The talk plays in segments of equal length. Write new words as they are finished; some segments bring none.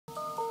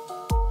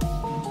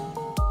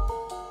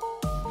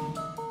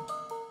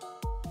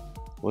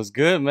What's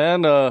good,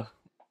 man? Man,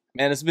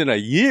 it's been a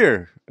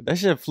year. That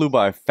shit flew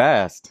by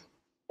fast.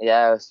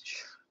 Yeah, it's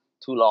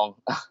too long.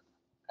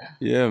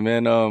 Yeah,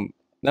 man.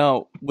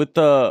 Now with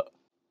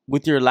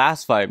your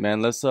last fight,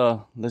 man, let's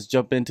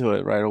jump into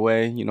it right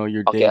away. You know,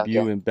 your Okay,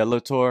 debut okay. in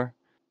Bellator.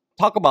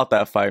 Talk about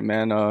that fight,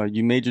 man.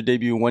 You made your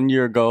debut 1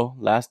 year ago,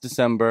 last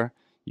December.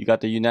 You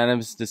got the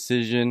unanimous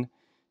decision.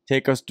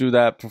 Take us through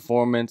that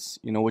performance.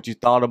 You know what you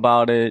thought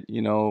about it.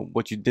 You know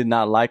what you did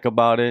not like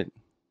about it.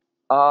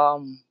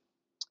 Um,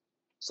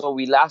 so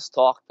we last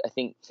talked, I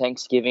think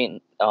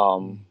Thanksgiving.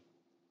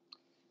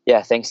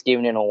 Yeah,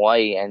 Thanksgiving in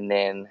Hawaii, and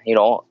then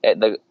at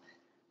the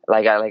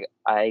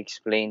I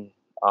explained,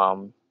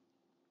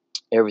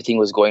 everything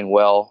was going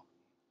well.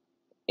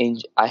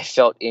 I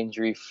felt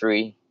injury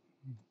free,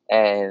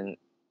 and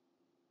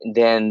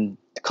then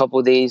a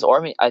couple days,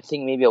 or I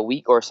think maybe a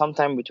week or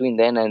sometime between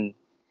then and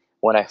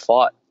when I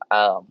fought,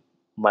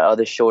 my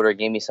other shoulder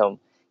gave me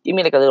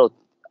like a little.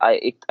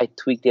 I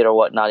tweaked it or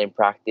whatnot in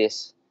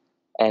practice,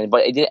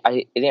 but it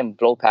didn't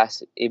blow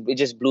past it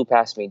just blew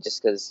past me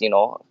just because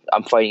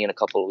I'm fighting in a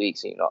couple of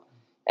weeks,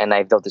 and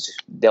I've dealt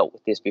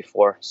with this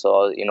before,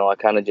 so I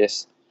kind of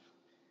just,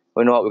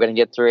 you know what, we're gonna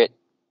get through it,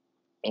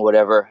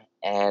 whatever.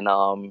 And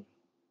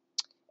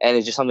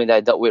it's just something that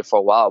I dealt with for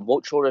a while.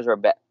 Both shoulders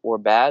were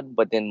bad,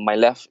 but then my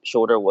left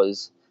shoulder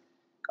was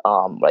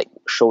like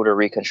shoulder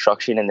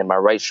reconstruction, and then my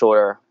right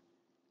shoulder,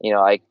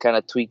 I kind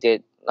of tweaked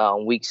it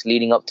weeks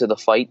leading up to the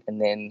fight, and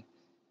then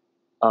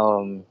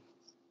um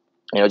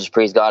just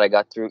praise God, I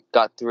got through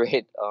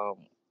it.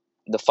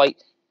 The fight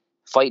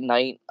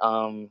night,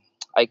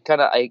 I've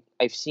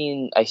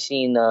seen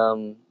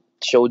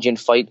Shojin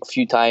fight a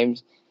few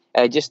times,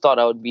 and I just thought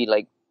I would be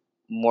like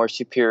more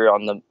superior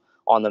on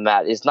the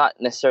mat. It's not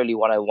necessarily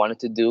what I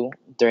wanted to do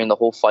during the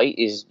whole fight.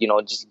 Is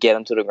just get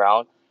him to the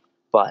ground,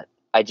 but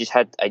I just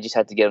had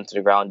to get him to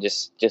the ground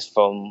just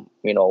from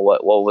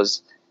what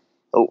was,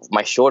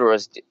 my shoulder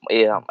was.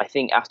 Yeah, I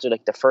think after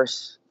like the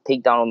first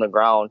takedown on the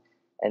ground,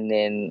 and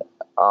then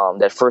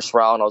that first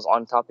round I was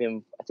on top of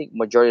him, I think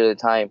majority of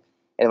the time,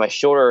 and my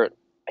shoulder,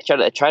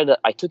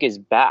 I took his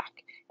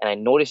back, and I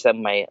noticed that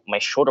my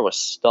shoulder was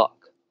stuck,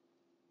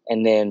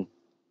 and then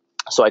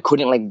so I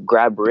couldn't like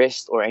grab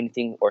wrist or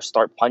anything or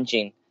start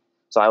punching.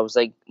 So I was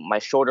like, my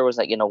shoulder was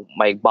like,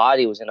 my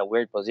body was in a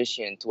weird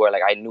position to where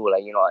like I knew,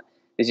 like,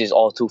 this is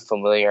all too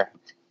familiar.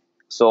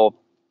 So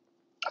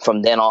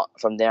from there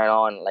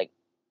on, like,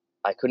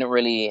 I couldn't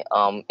really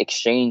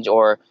exchange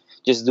or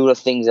just do the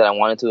things that I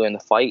wanted to in the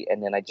fight,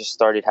 and then I just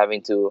started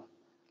having to,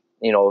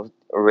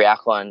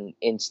 react on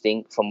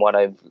instinct from what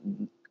I've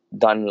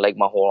done like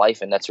my whole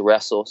life, and that's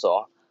wrestle.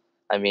 So,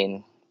 I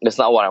mean, that's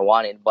not what I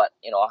wanted, but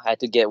I had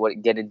to get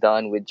it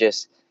done with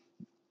just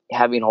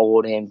having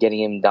hold him, getting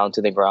him down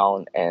to the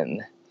ground,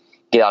 and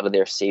get out of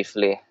there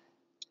safely.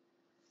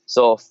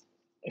 So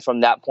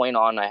from that point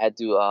on, I had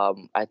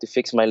to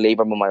fix my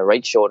labrum on my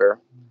right shoulder.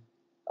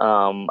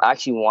 I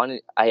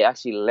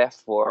actually left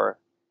for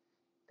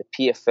the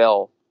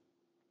PFL,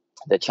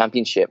 the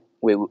championship,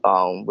 with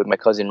my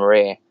cousin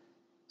Ray.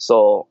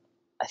 So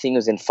I think it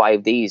was in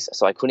 5 days.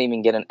 So I couldn't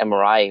even get an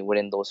MRI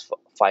within those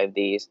 5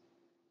 days.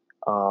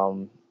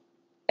 Um,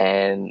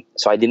 and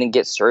so I didn't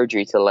get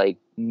surgery till like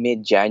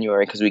mid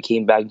January, because we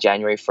came back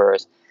January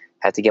 1st.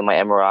 Had to get my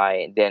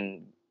MRI,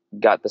 then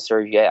got the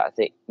surgery. Yeah, I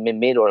think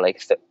mid or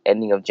like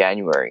ending of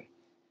January.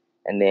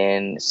 And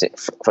then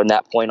from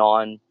that point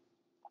on,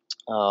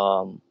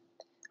 um,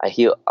 I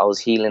was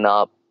healing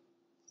up.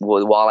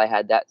 While I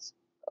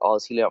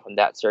was healing up from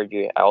that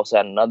surgery. I also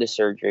had another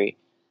surgery.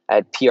 I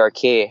had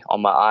PRK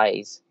on my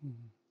eyes.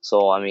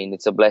 So I mean,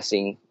 it's a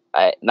blessing.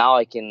 Now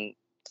I can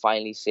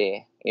finally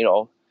say,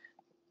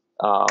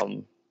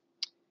 um,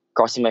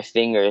 crossing my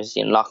fingers,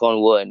 knock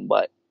on wood.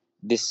 But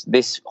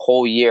this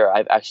whole year,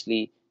 I've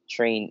actually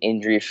trained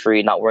injury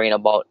free, not worrying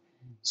about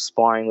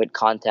sparring with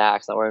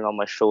contacts, not worrying about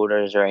my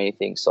shoulders or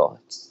anything. So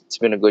it's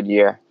been a good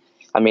year.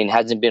 I mean, it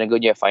hasn't been a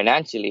good year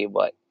financially,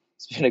 but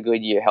it's been a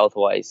good year health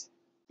wise.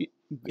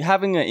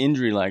 Having an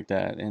injury like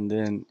that, and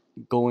then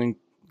going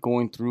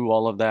going through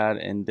all of that,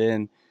 and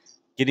then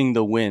getting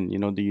the win, you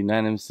know, the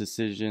unanimous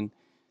decision.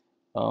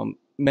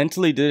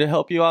 Mentally, did it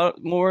help you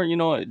out more? You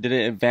know, did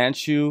it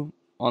advance you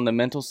on the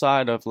mental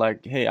side of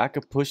like, hey, I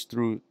could push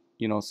through,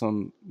 you know,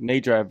 some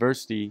major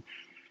adversity,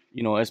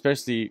 you know,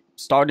 especially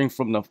starting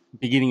from the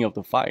beginning of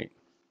the fight.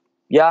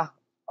 Yeah.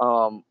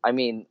 I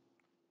mean,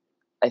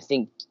 I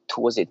think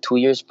was it 2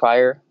 years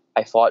prior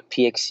I fought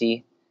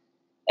PXC,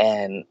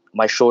 and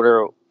my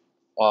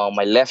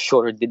left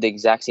shoulder did the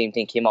exact same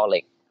thing. Came out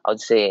like, I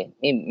would say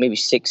maybe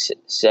 6,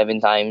 7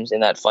 times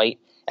in that fight,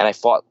 and I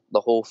fought the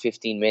whole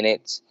 15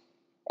 minutes,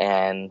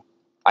 and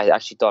I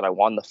actually thought I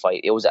won the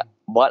fight. It was,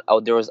 but I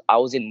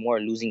was in more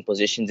losing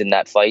positions in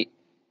that fight,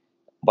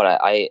 but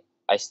I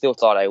still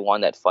thought I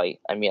won that fight.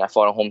 I mean, I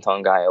fought a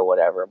hometown guy or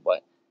whatever,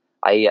 but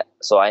I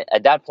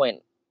at that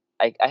point,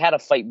 I had a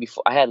fight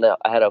before. I had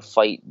a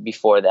fight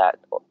before that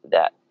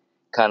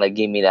kind of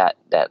gave me that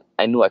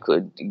I knew I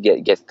could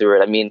get through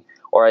it. I mean,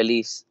 or at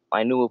least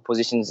I knew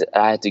positions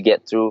I had to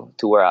get through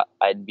to where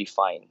I'd be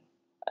fine.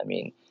 I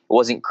mean,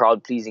 wasn't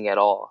crowd pleasing at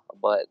all.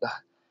 But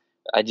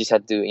I just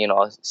had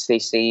to, stay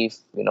safe,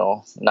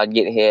 not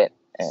get hit,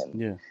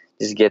 and Yeah.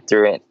 just get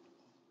through it.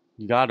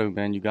 You got to,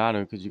 man. You got to,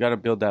 because you got to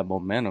build that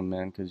momentum,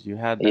 man. Because you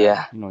had that,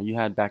 Yeah, you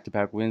had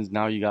back-to-back wins.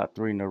 Now you got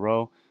three in a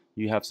row.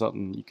 You have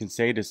something you can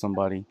say to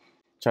somebody.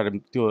 Try to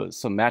do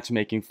some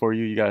matchmaking for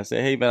you. You gotta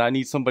say, hey, man, I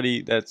need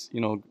somebody that's,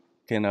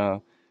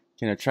 can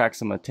can attract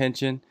some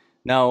attention.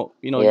 Now,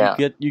 yeah.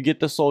 you get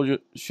the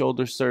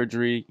shoulder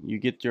surgery. You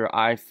get your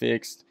eye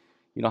fixed.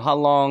 How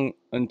long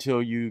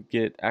until you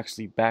get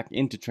actually back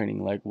into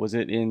training? Like, was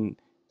it in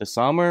the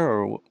summer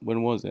or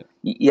when was it?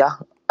 Yeah,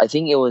 I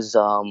think it was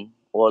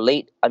well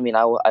late. I mean,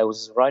 I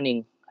was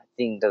running. I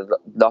think the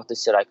doctor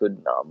said I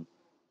could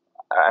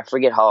I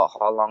forget how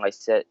long I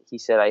said. He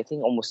said I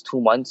think almost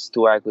 2 months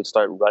to where I could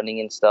start running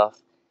and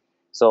stuff.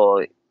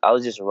 So I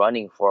was just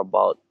running for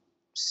about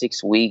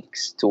 6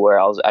 weeks to where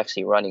I was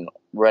actually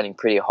running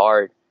pretty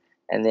hard.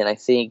 And then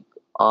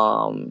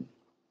um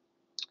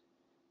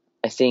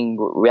I think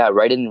yeah,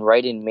 right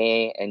in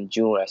May and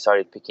June I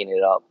started picking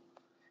it up.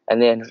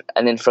 And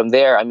then from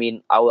there, I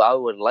mean, I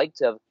would like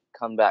to have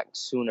come back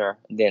sooner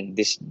than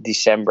this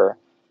December,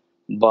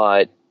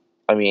 but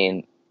I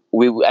mean,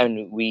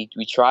 we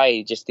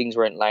tried, just things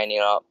weren't lining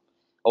up.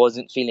 I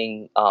wasn't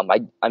feeling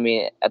I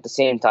mean, at the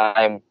same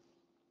time,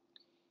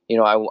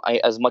 I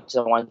as much as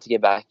I wanted to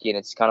get back in,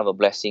 it's kind of a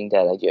blessing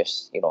that I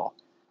just,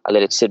 I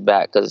let it sit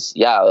back. Because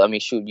yeah, I mean,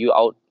 shoot, you're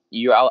out.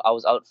 I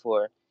was out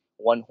for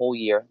one whole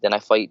year, then I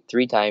fight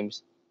 3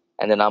 times,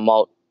 and then I'm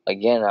out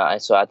again.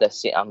 So at that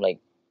same, I'm like,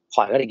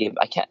 oh,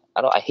 I can't,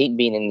 I hate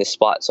being in this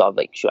spot. So I'm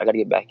like, shoot, I gotta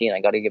get back in.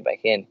 I gotta get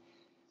back in.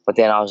 But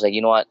then I was like,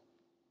 you know what?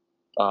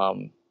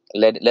 Um,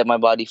 let my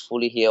body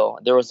fully heal.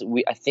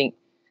 I think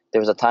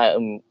there was a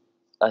time.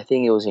 I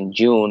think it was in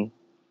June.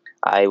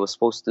 I was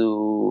supposed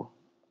to.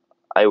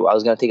 I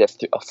was gonna take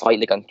a fight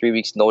like on 3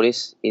 weeks'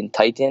 notice in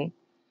Titan,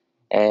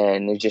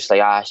 and it's just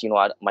like,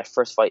 my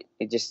first fight.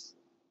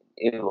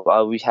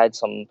 We had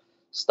some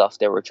stuff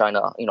that we're trying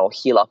to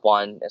heal up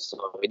on, and so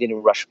we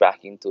didn't rush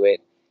back into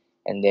it.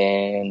 And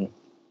then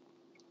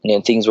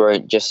things were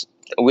just,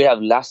 we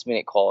have last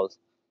minute calls,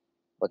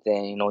 but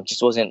then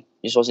just wasn't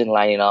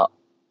lining up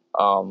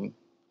um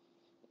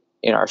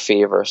in our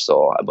favor.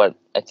 So, but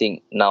I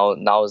think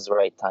now is the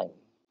right time.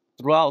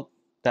 Throughout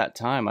that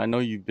time, I know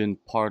you've been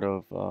part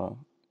of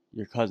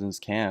your cousin's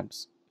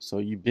camps, so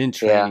you've been Yeah,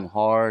 training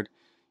hard.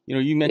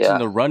 You mentioned yeah.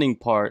 the running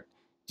part.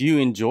 Do you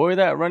enjoy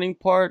that running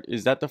part?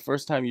 Is that the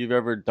first time you've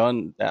ever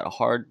done that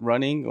hard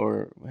running,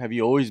 or have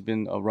you always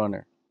been a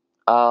runner?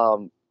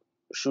 Um,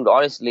 Shoot,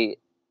 honestly,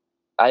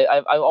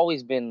 I've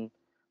always been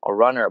a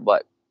runner,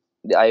 but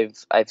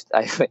I've I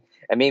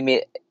made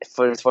me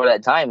for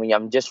that time when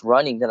I'm just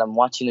running, then I'm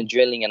watching the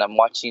drilling and I'm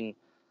watching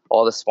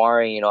all the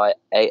sparring. I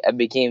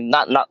became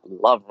not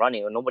love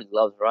running. Nobody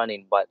loves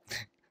running, but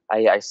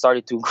I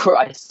started to grow.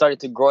 I started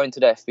to grow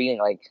into that feeling.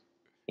 Like,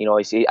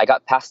 you see, I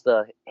got past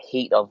the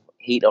hate of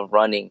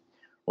running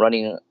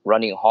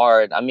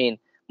hard. I mean,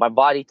 my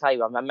body type.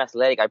 I'm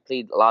athletic. I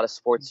played a lot of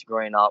sports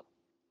growing up,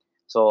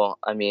 so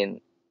I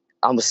mean,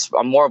 I'm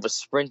more of a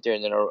sprinter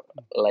than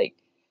like,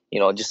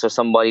 just for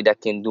somebody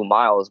that can do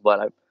miles.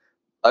 But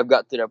I've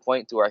got to that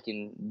point to where I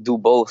can do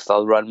both.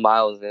 I'll run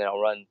miles,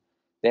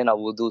 then I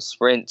will do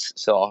sprints.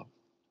 So,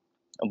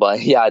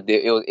 but yeah,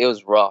 it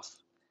was rough.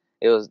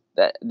 It was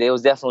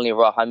definitely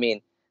rough. I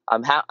mean,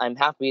 I'm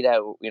happy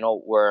that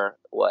we're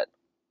what,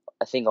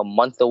 I think a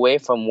month away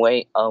from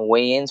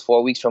weigh-ins,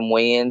 4 weeks from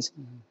weigh-ins.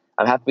 Mhm.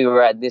 I'm happy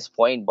we're at this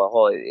point, but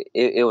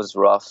it was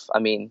rough. I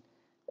mean,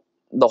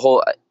 the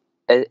whole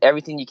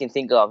everything you can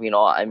think of.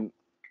 I'm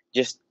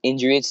just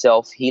injury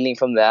itself, healing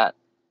from that,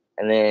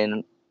 and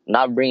then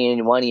not bringing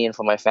any money in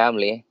for my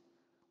family.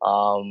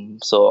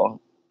 So,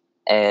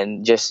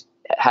 and just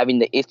having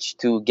the itch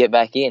to get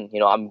back in.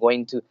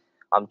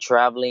 I'm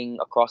traveling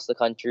across the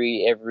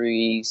country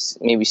every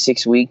maybe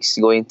 6 weeks,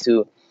 going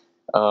to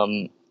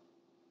um,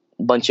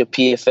 a bunch of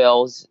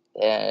PFLs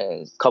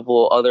and a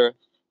couple other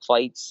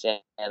fights,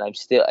 and I'm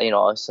still,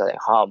 it's like,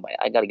 oh my,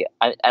 I gotta get.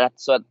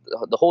 So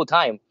the whole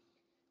time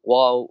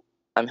while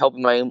I'm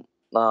helping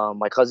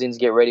my cousins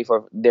get ready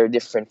for their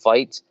different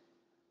fights,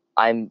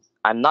 I'm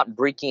not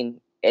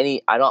breaking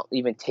any. I don't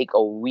even take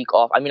a week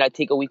off. I mean, I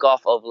take a week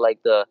off of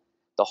like the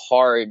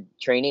hard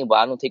training, but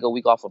I don't take a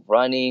week off of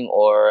running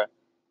or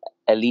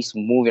at least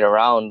moving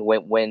around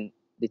when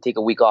they take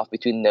a week off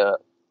between the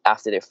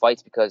after their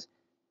fights, because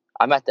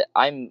I'm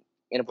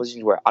in a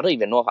position where I don't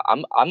even know if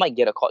I might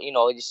get a call.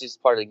 It's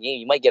just part of the game.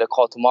 You might get a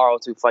call tomorrow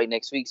to fight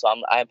next week. So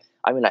I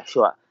mean, like,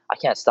 sure, I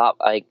can't stop.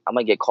 I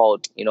might get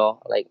called.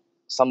 Like,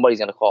 somebody's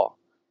gonna call,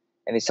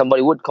 and then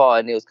somebody would call,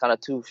 and it was kind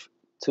of too.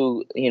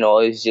 It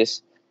was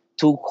just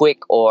too quick,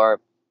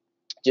 or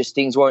just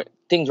things weren't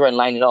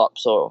lining up.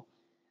 So,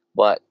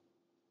 but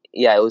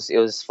yeah, it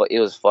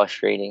was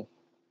frustrating.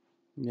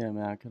 Yeah,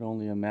 man, I could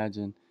only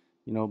imagine.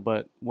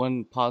 But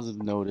one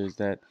positive note is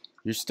that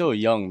you're still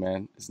young,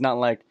 man. It's not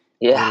like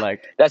you're Yeah,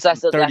 like that's the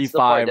part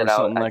 35 that or I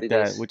something had like to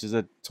that, just. which is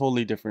a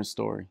totally different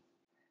story.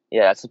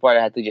 Yeah, that's the part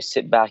I had to just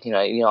sit back.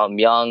 I'm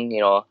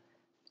young.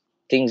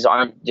 things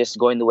aren't just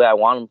going the way I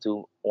want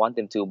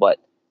them to, but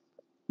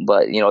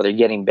they're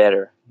getting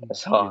better. Yeah.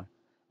 So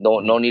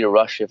don't Yeah. no need to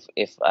rush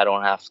if I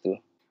don't have to.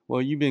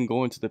 Well, you've been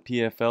going to the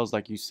PFLs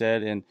like you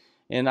said,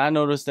 and I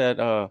noticed that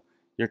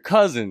your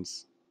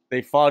cousins,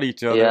 they fought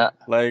each other. Yeah.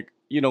 Like,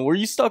 were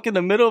you stuck in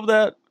the middle of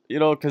that?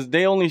 Because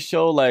they only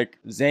show like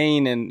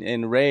Zane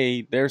and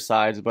Ray their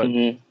sides, but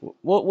hmm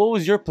what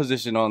was your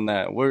position on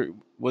that?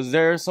 Was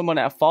there someone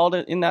at fault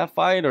in that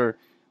fight, or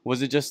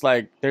was it just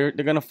like they're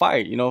gonna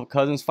fight?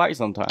 Cousins fight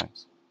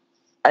sometimes.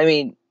 I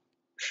mean,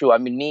 true. I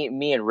mean,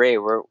 me and Ray,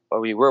 we're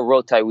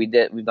real tight. We've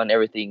done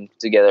everything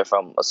together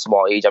from a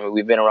small age. I mean,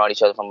 we've been around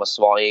each other from a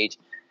small age.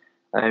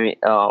 I mean,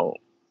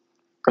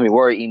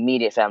 we're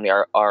immediate family.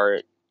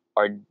 Our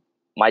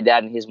my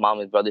dad and his mom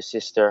is brother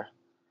sister.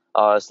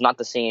 It's not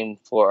the same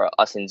for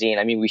us and Zane.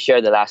 I mean, we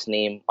share the last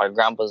name. Our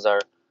grandpas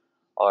are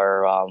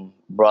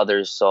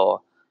brothers,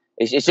 so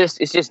it's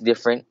just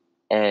different.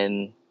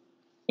 And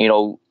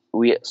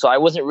we so I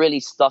wasn't really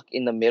stuck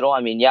in the middle.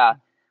 I mean, yeah,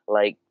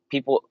 like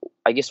people,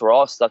 I guess we're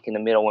all stuck in the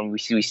middle when we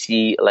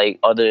see like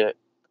other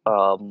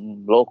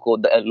local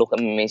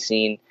MMA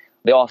scene.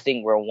 They all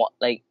think we're one.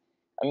 Like,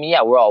 I mean,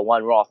 yeah, we're all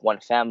one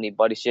family,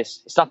 but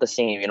it's not the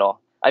same.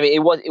 I mean,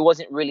 it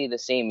wasn't really the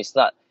same. It's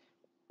not.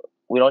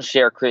 We don't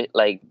share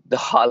like the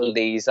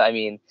holidays. I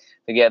mean,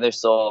 together.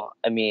 So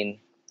I mean,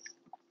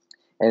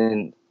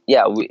 and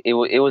yeah, it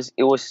was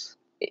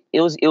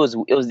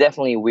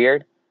definitely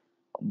weird,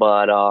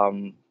 but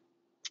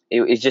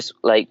it's just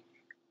like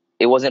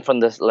it wasn't from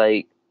this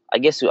like I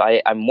guess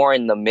I'm more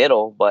in the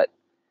middle, but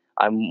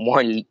I'm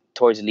more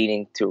towards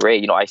leaning to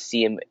Ray. I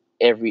see him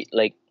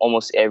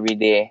almost every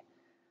day.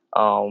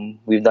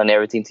 We've done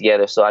everything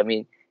together, so I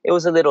mean it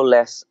was a little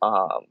less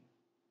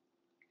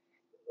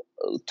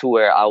to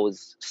where I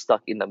was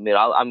stuck in the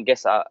middle.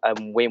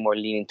 I'm way more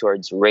leaning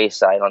towards Ray's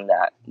side on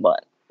that,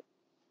 but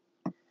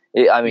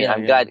I mean Yeah,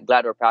 I'm yeah.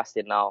 glad we're past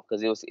it now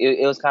because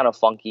it was kind of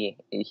funky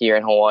here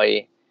in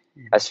Hawaii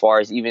as far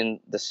as even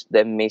the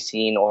MMA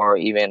scene or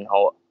even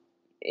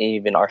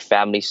our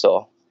family.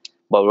 So,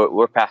 but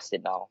we're past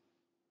it now.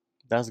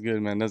 That's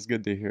good, man. That's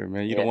good to hear,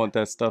 man. You don't Yeah, want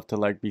that stuff to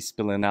like be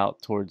spilling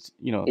out towards,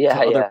 to yeah,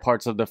 other yeah.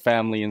 parts of the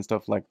family and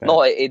stuff like that.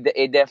 No,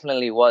 it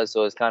definitely was.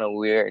 So it's kind of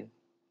weird.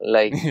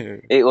 Like Yeah.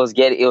 it was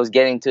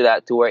getting to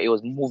that to where it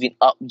was moving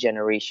up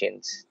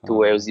generations to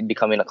where it Uh, was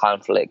becoming a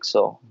conflict.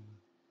 So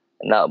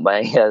now,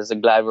 but yeah, so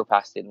glad we're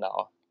past it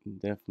now.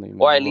 Definitely,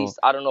 Or man. at Well, least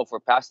I don't know if we're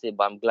past it,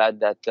 but I'm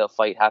glad that the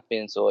fight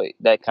happened. So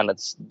that kind of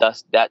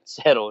that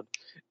settled.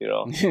 You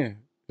know. yeah,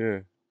 yeah,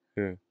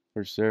 yeah,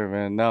 for sure,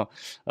 man. Now,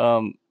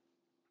 um,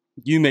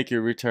 you make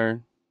your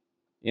return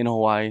in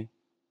Hawaii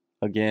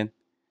again,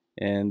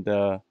 and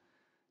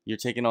you're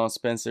taking on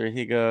Spencer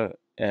Higa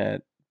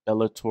at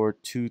Bellator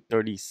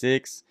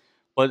 236.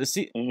 But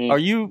see, hmm are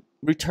you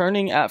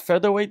returning at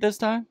featherweight this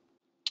time?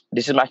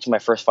 This is actually my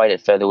first fight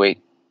at featherweight.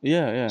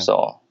 Yeah, yeah.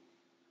 So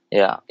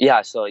yeah,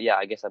 yeah. So yeah,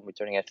 I guess I'm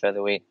returning at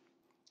featherweight.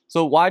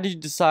 So why did you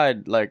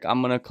decide like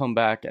I'm gonna come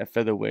back at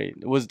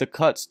featherweight? Was the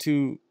cuts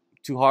too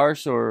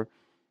harsh, or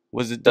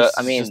was it The this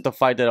I is just mean, the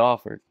fight that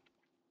offered?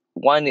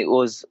 one it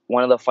was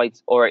one of the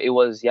fights, or it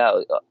was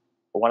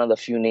one of the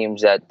few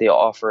names that they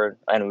offered,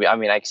 and I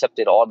mean I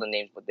accepted all the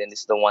names, but then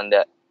this is the one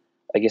that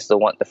I guess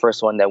the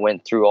first one that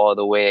went through all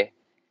the way,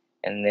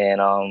 and then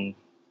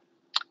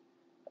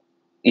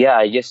yeah,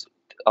 I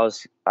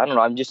don't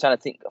know, I'm just trying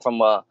to think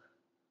from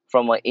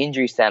an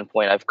injury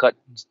standpoint.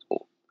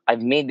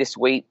 I've made this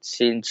weight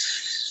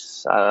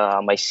since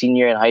my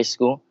senior in high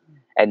school,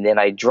 and then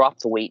I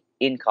dropped the weight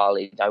in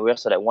college. I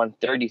wrestled at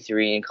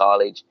 133 in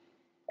college,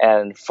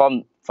 and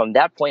from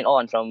that point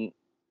on, from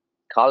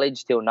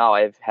college till now,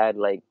 I've had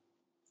like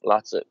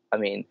lots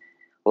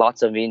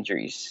of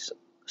injuries.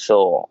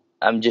 So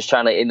I'm just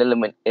trying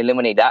to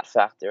eliminate that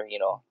factor.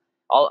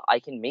 I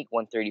can make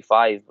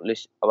 135.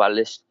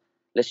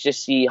 Let's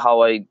just see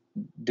how I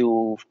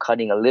do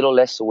cutting a little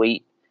less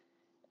weight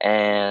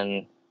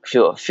and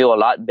feel a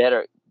lot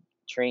better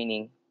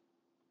training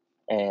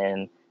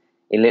and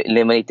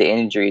eliminate the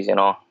injuries.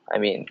 I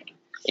mean,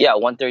 yeah,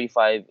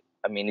 135.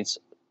 I mean,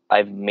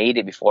 I've made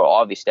it before.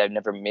 Obviously, I've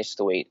never missed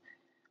weight,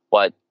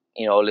 but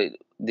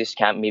this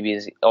camp maybe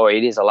is, or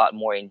it is a lot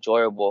more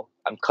enjoyable.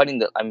 I'm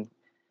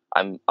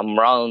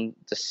around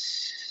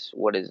this.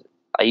 What is?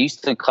 I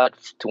used to cut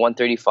to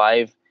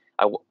 135.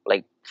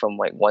 Like from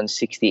like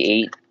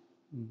 168,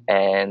 Mm.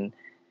 and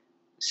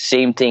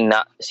same thing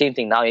now. Same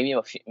thing now. Maybe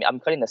I'm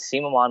cutting the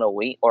same amount of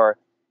weight, or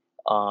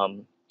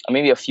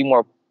maybe a few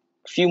more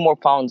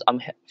pounds. A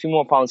few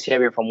more pounds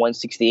heavier from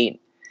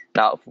 168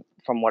 now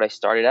from what I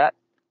started at,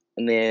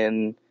 and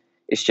then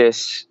it's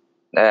just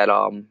that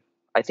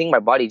I think my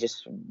body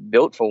just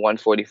built for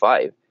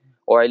 145,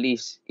 or at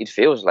least it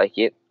feels like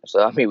it.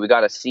 So I mean, we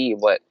gotta see,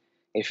 but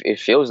if it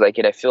feels like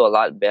it, I feel a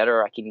lot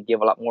better. I can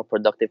give a lot more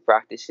productive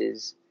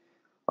practices.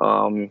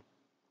 Um,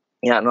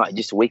 yeah, no, I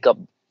just wake up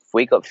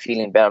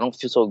feeling better. I don't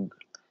feel so.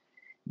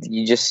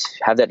 You just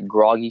have that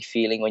groggy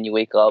feeling when you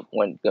wake up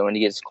when it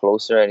gets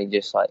closer, and it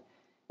just like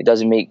it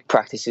doesn't make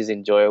practices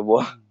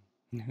enjoyable.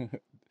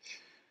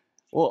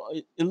 Well,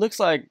 it looks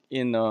like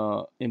in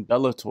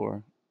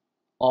Bellator,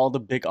 all the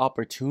big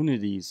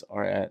opportunities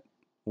are at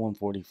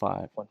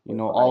 145. You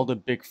know, all 145. the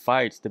big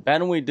fights. The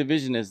bantamweight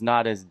division is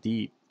not as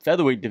deep.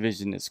 Featherweight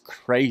division is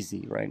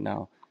crazy right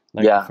now,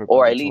 like Yeah, for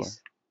or Bellator.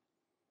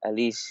 at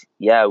least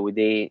yeah,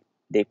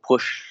 they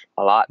push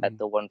a lot at Mm.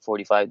 the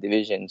 145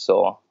 division.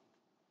 So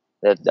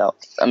that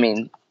I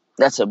mean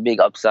that's a big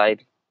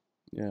upside.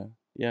 Yeah,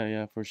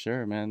 yeah, for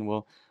sure, man.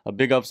 Well, a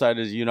big upside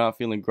is you're not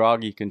feeling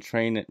groggy. You can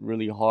train it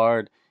really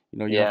hard. You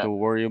know, you don't have Yeah, to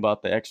worry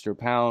about the extra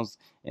pounds,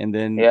 and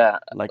then yeah.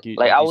 Like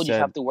like I you would just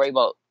said. have to worry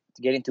about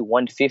getting to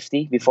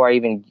 150 before I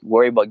even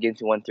worry about getting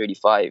to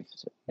 135,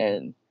 Mm,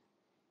 and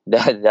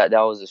that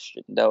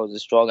was a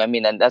strong. I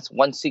mean, and that's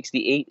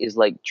 168 is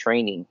like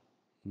training,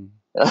 mm,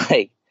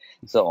 like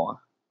so.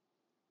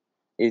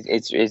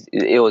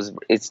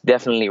 It's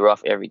definitely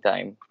rough every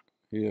time,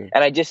 yeah.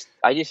 and I just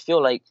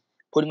feel like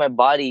putting my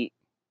body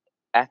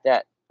at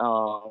that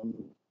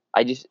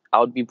I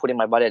would be putting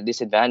my body at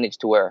disadvantage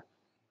to where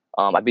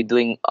I'd be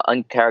doing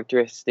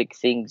uncharacteristic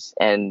things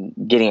and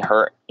getting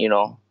hurt. You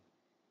know,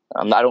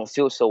 I don't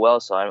feel so well,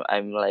 so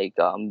I'm like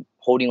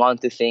holding on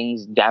to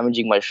things,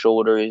 damaging my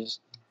shoulders,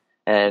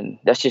 and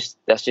that's just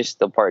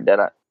the part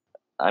that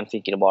I'm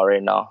thinking about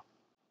right now.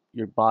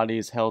 Your body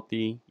is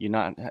healthy. You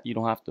don't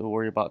have to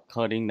worry about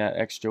cutting that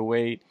extra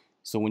weight.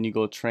 So when you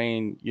go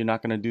train, you're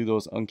not gonna do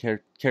those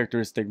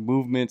uncharacteristic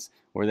movements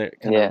where that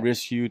kind of Yeah,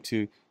 risk you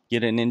to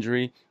get an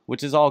injury,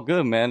 which is all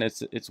good, man.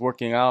 It's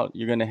working out.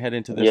 You're gonna head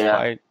into this yeah,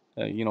 fight,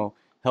 you know,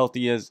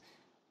 healthy as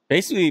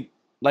basically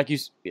like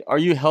are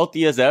you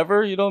healthy as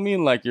ever? You know what I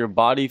mean? Like your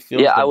body yeah.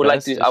 feels the best I to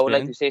would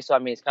like to train. say so. I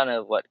mean, it's kind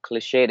of what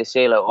cliche to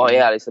say like, oh Hmm.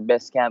 yeah, it's the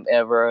best camp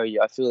ever.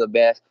 Yeah, I feel the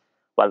best,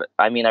 but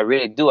I mean, I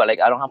really do. I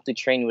don't have to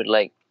train with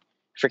like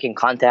freaking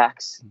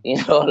contacts. You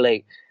know,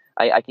 like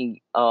I can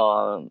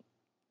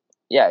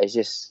yeah, it's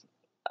just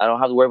I don't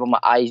have to worry about my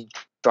eyes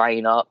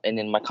drying up and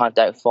then my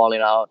contact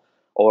falling out,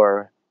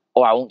 or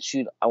I won't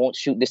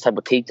shoot this type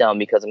of takedown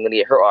because I'm gonna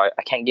get hurt, or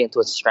I can't get into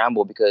a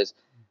scramble because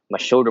my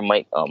shoulder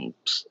might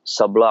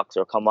sublux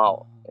or come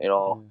out. You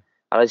know,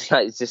 Yeah.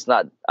 it's just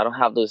not. I don't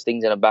have those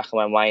things in the back of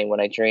my mind when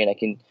I train. I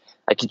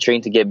can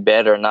train to get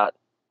better, not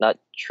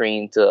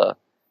train to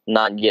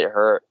not get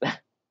hurt.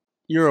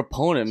 Your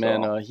opponent,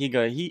 man, So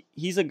Higa,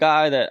 he's a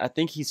guy that I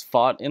think he's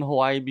fought in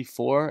Hawaii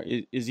before.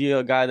 Is he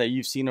a guy that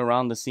you've seen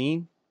around the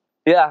scene?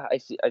 yeah,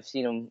 I've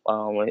seen him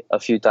a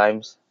few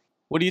times.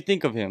 What do you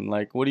think of him?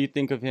 Like, what do you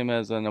think of him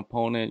as an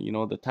opponent? You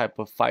know, the type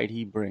of fight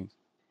he brings.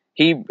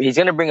 He's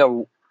gonna bring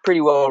a pretty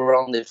well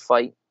rounded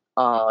fight.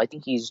 I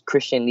think he's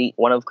Christian Lee,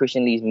 one of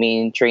Christian Lee's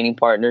main training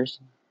partners.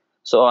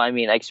 So I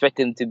mean, I expect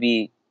him to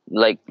be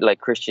like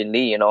Christian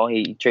Lee. You know,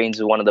 he trains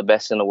with one of the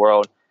best in the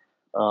world.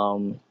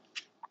 Um,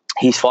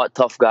 he's fought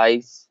tough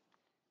guys,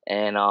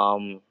 and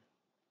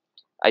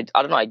I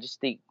don't know. I just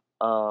think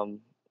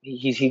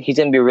he's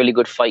gonna be a really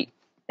good fight,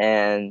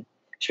 and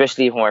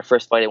especially for my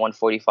first fight at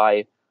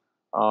 145.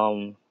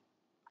 Um,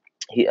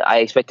 I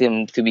expect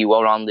him to be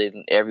well rounded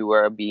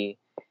everywhere.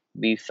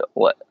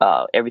 What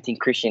everything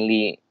Christian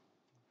Lee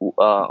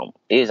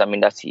is. I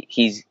mean,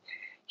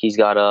 he's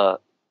gotta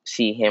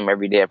see him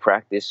every day at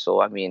practice.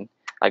 So I mean,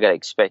 I gotta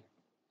expect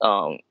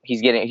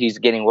he's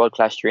getting world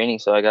class training.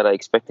 So I gotta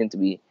expect him to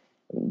be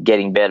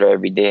getting better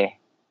every day.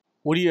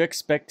 What do you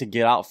expect to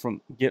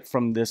get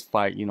from this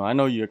fight? You know, I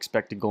know you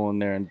expect to go in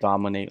there and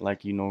dominate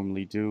like you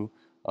normally do,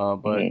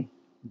 but Hmm.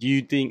 do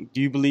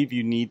you believe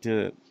you need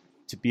to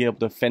be able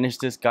to finish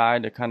this guy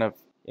to kind of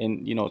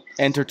and you know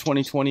enter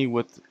 2020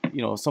 with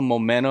you know some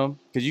momentum?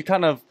 Because you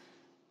kind of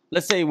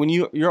let's say when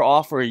you're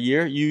off for a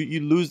year, you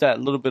lose that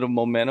little bit of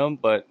momentum,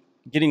 but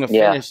getting a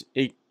Yeah, finish,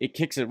 it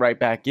kicks it right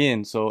back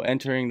in. So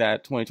entering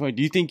that 2020,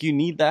 do you think you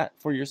need that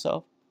for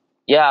yourself?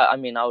 yeah. I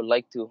mean, I would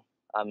like to.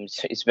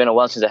 It's been a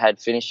while since I had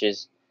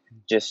finishes,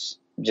 just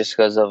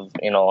because of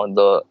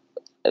the.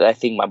 I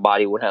think my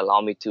body wouldn't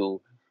allow me to.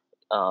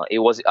 It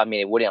was. I mean,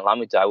 it wouldn't allow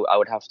me to. I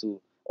would have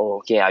to. Oh,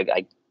 okay.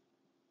 I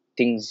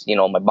things.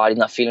 My body's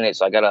not feeling it,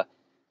 so I gotta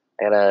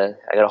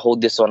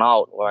hold this one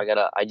out, or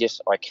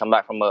I come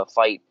back from a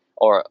fight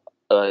or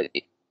a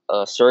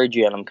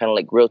surgery, and I'm kind of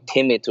like real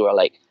timid to, or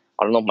like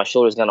I don't know if my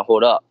shoulder's gonna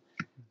hold up.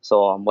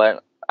 So,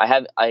 but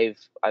I've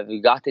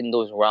gotten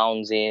those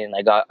rounds in.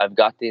 I've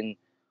gotten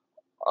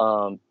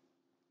um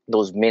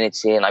those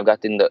minutes in. I've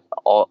gotten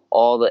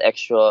all the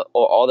extra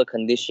or all the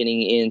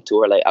conditioning in to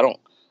where like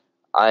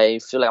I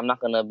feel like I'm not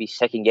gonna be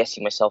second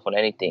guessing myself on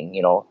anything.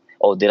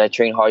 Oh, did I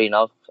train hard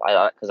enough?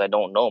 Because I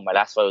don't know. My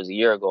last fight was a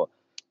year ago.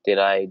 Did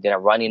I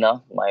run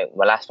enough? My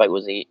last fight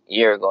was a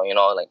year ago.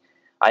 Like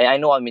I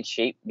know I'm in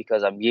shape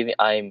because I've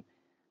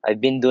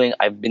been doing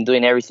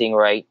everything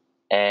right,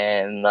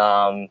 and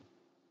I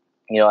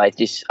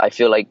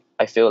feel like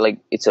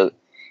it's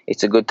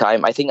a good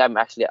time. I think I'm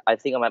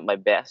at my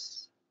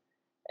best,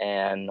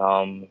 and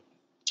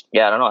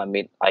yeah, I don't know. I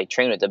mean, I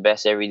train with the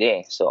best every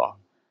day, so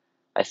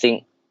I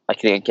think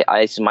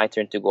it's my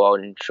turn to go out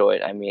and show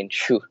it. I mean,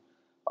 shoot.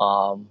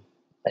 Um,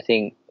 I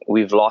think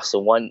we've lost the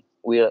one.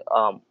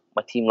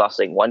 My team lost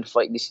like one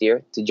fight this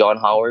year to John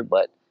Howard,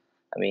 but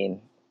I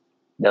mean,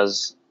 that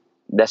was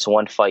that's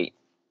one fight,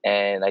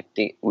 and I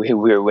think we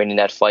were winning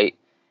that fight,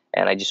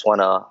 and I just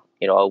wanna,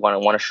 I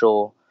wanna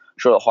show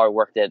the hard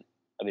work that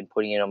I've been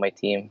putting in on my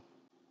team.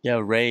 Yeah,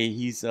 Ray,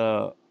 he's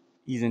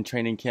in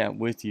training camp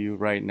with you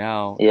right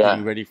now, getting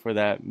Yeah. ready for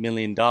that $1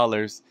 million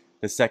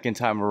the second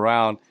time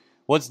around.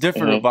 What's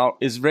different hmm about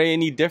is Ray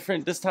any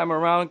different this time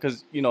around?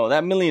 Because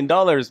that $1 million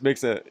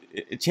makes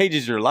it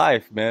changes your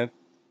life, man.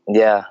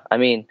 Yeah. I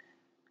mean,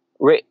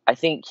 I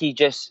think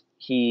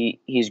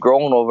he's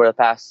grown over the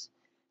past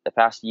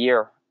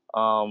year,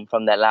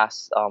 from the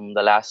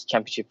last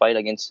championship fight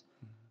against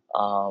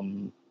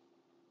um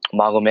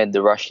Magomed,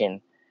 the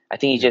Russian. I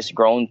think he's Yeah, just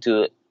grown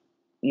to,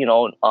 you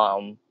know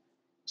um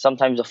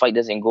sometimes the fight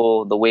doesn't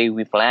go the way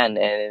we planned,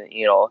 and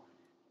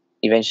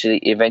eventually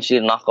the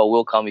knockout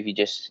will come if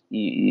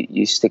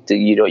you stick to,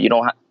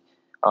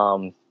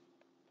 um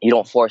you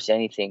don't force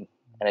anything.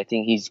 And I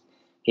think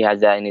he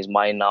has that in his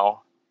mind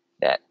now,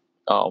 that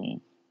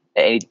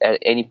at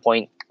any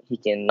point he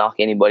can knock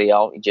anybody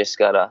out. You just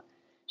gotta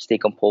stay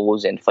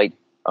composed and fight.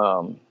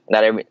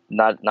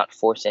 Not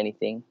force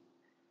anything.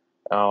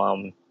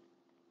 Um,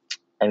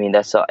 I mean,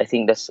 I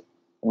think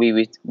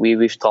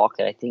we've talked,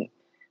 and I think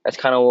that's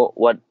kind of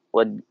what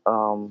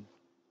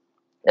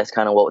that's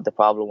kind of what the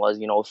problem was.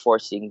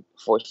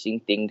 Forcing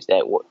things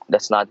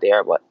that's not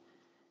there. But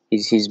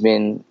he's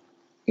been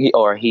he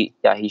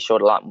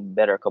showed a lot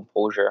better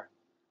composure.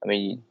 I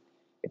mean,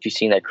 if you've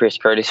seen that Chris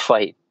Curtis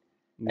fight,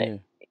 eh, yeah.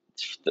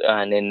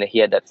 and then he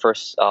had that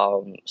first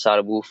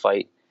Sadabu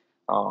fight.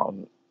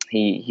 Um,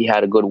 he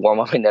had a good warm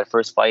up in that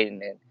first fight,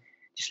 and then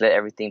just let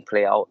everything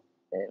play out,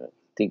 and I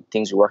think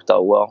things worked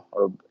out well.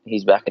 Or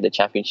he's back at the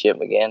championship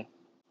again.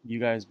 You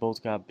guys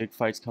both got big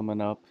fights coming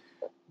up.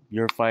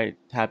 Your fight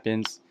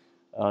happens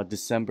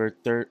December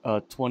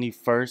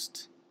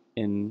 21st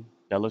in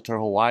Bellator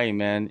Hawaii,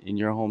 man, in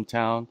your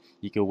hometown.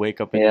 You can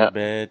wake up in your Yeah,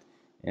 bed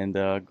and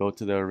go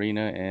to the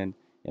arena and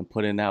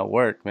put in that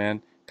work,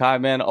 man. Kai,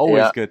 man,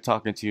 always yeah. good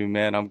talking to you,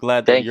 man. I'm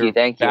glad that Thank you, you're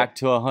thank you. back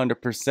to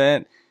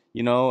 100%,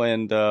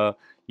 and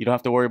you don't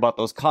have to worry about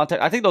those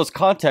contacts. I think those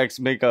contacts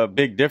make a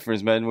big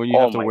difference, man. When you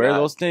Oh have to my wear God.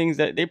 those things,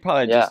 that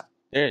Yeah,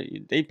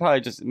 they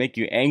probably just make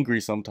you angry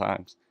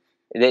sometimes.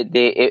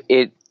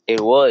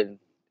 it would.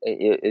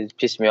 It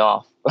pissed me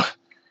off. I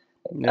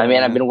Yeah,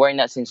 mean, I've been man. wearing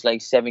that since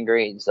like seventh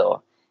grade,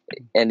 so,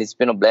 and it's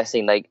been a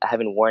blessing. Like, I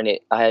haven't worn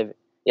it.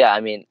 Yeah.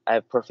 I mean, I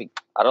have perfect.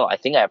 I don't. I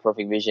think I have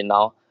perfect vision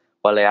now,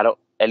 but like, I don't.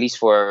 At least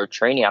for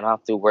training, I don't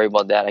have to worry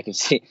about that. I can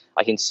see.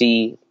 I can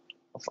see.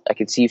 I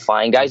can see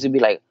fine. Guys would be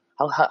like,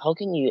 how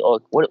can you? Oh,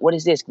 what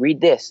is this? Read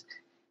this.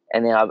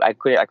 And then I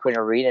couldn't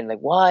read, and like,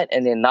 what?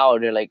 And then now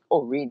they're like,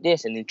 oh, read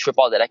this, and then trip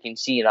out that I can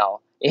see now.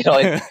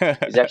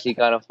 It's actually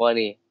kind of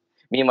funny.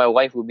 Me and my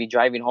wife would be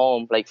driving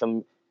home, like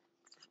from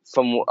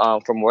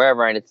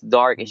wherever, and it's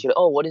dark, and she'll be like,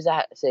 oh, what does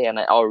that say? And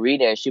I'll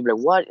read it, and she'll be like,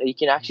 what? You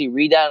can actually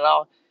read that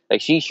now? Like,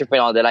 she's tripping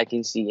out that I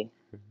can see.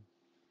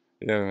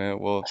 Yeah, man.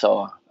 Well,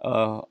 So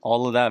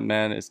all of that,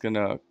 man, is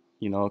gonna,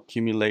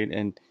 accumulate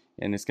and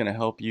it's gonna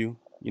help you.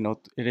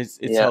 It's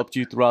yeah, helped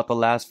you throughout the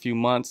last few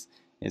months.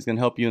 It's gonna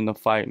help you in the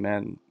fight,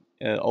 man.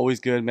 Always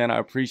good, man. I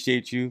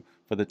appreciate you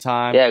for the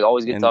time, yeah,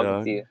 always good and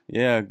talking to you.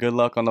 yeah, good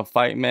luck on the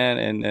fight, man.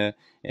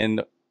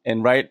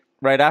 And right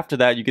after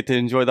that, you get to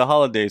enjoy the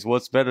holidays.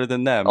 What's better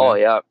than that, Oh man?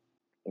 yeah,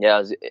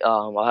 yeah.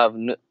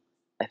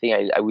 I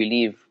think I will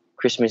leave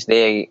Christmas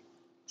Day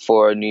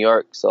for New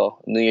York, so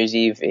New Year's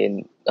Eve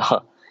in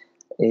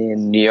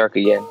in New York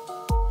again.